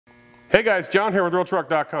Hey guys, John here with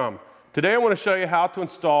RealTruck.com. Today I want to show you how to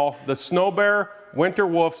install the SnowBear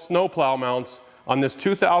WinterWolf snowplow mounts on this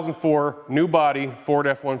 2004 new body Ford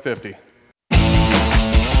F-150.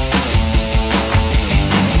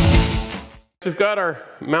 We've got our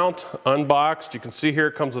mount unboxed. You can see here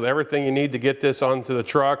it comes with everything you need to get this onto the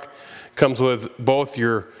truck. It comes with both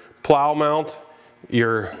your plow mount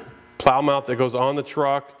that goes on the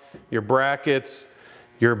truck, your brackets,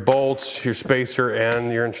 your bolts, your spacer,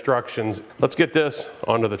 and your instructions. Let's get this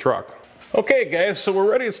onto the truck. Okay guys, so we're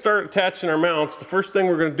ready to start attaching our mounts. The first thing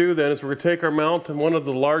we're going to do then is we're going to take our mount and one of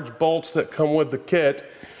the large bolts that come with the kit,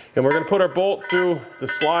 and we're going to put our bolt through the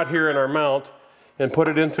slot here in our mount and put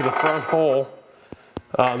it into the front hole.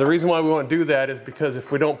 The reason why we want to do that is because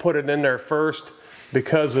if we don't put it in there first,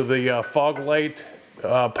 because of the fog light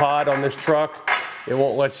pod on this truck, it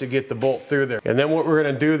won't let you get the bolt through there. And then what we're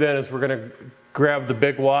going to do then is we're going to grab the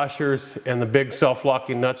big washers and the big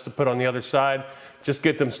self-locking nuts to put on the other side. Just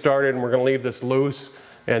get them started, and we're going to leave this loose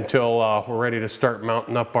until we're ready to start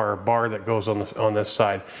mounting up our bar that goes on this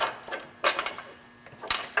side.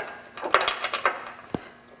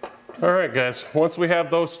 All right guys, once we have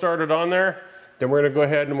those started on there, then we're going to go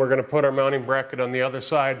ahead and we're going to put our mounting bracket on the other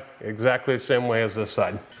side exactly the same way as this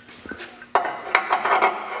side.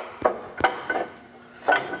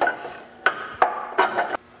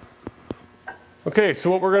 Okay,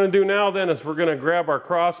 so what we're going to do now then is we're going to grab our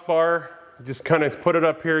crossbar, just kind of put it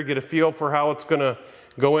up here, get a feel for how it's going to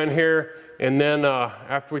go in here, and then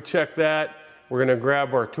after we check that, we're going to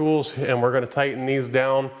grab our tools and we're going to tighten these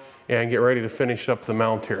down and get ready to finish up the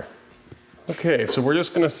mount here. Okay, so we're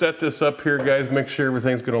just going to set this up here guys, make sure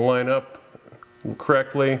everything's going to line up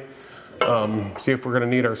correctly. See if we're going to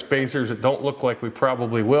need our spacers. It don't look like we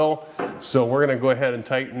probably will, so we're going to go ahead and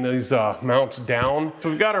tighten these mounts down.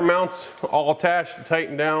 So we've got our mounts all attached and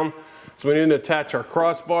tightened down, so we need to attach our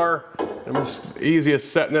crossbar, and it's easy as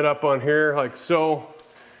setting it up on here like so,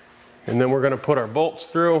 and then we're going to put our bolts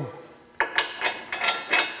through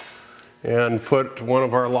and put one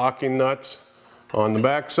of our locking nuts on the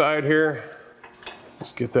back side here.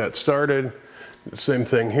 Just get that started. The same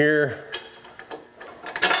thing here.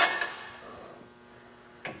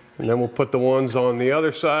 And then we'll put the ones on the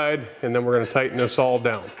other side, and then we're going to tighten this all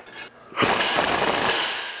down.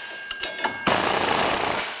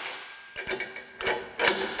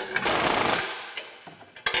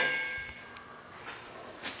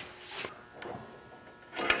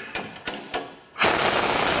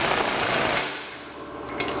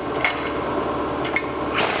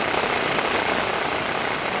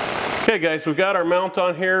 Okay guys, we've got our mount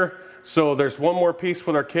on here. So there's one more piece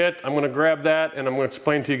with our kit. I'm going to grab that and I'm going to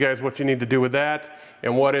explain to you guys what you need to do with that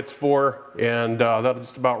and what it's for, and that'll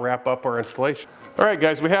just about wrap up our installation. Alright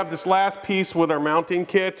guys, we have this last piece with our mounting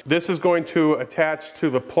kit. This is going to attach to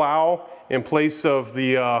the plow in place of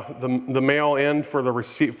the male end for a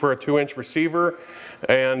 2-inch receiver.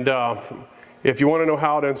 And if you want to know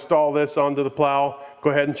how to install this onto the plow, go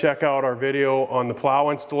ahead and check out our video on the plow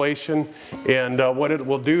installation. And what it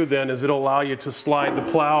will do then is it'll allow you to slide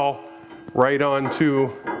the plow right onto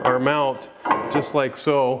our mount, just like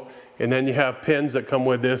so. And then you have pins that come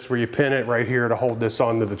with this where you pin it right here to hold this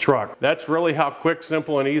onto the truck. That's really how quick,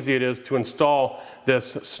 simple, and easy it is to install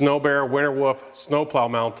this SnowBear WinterWolf snowplow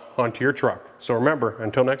mount onto your truck. So remember,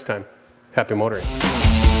 until next time, happy motoring.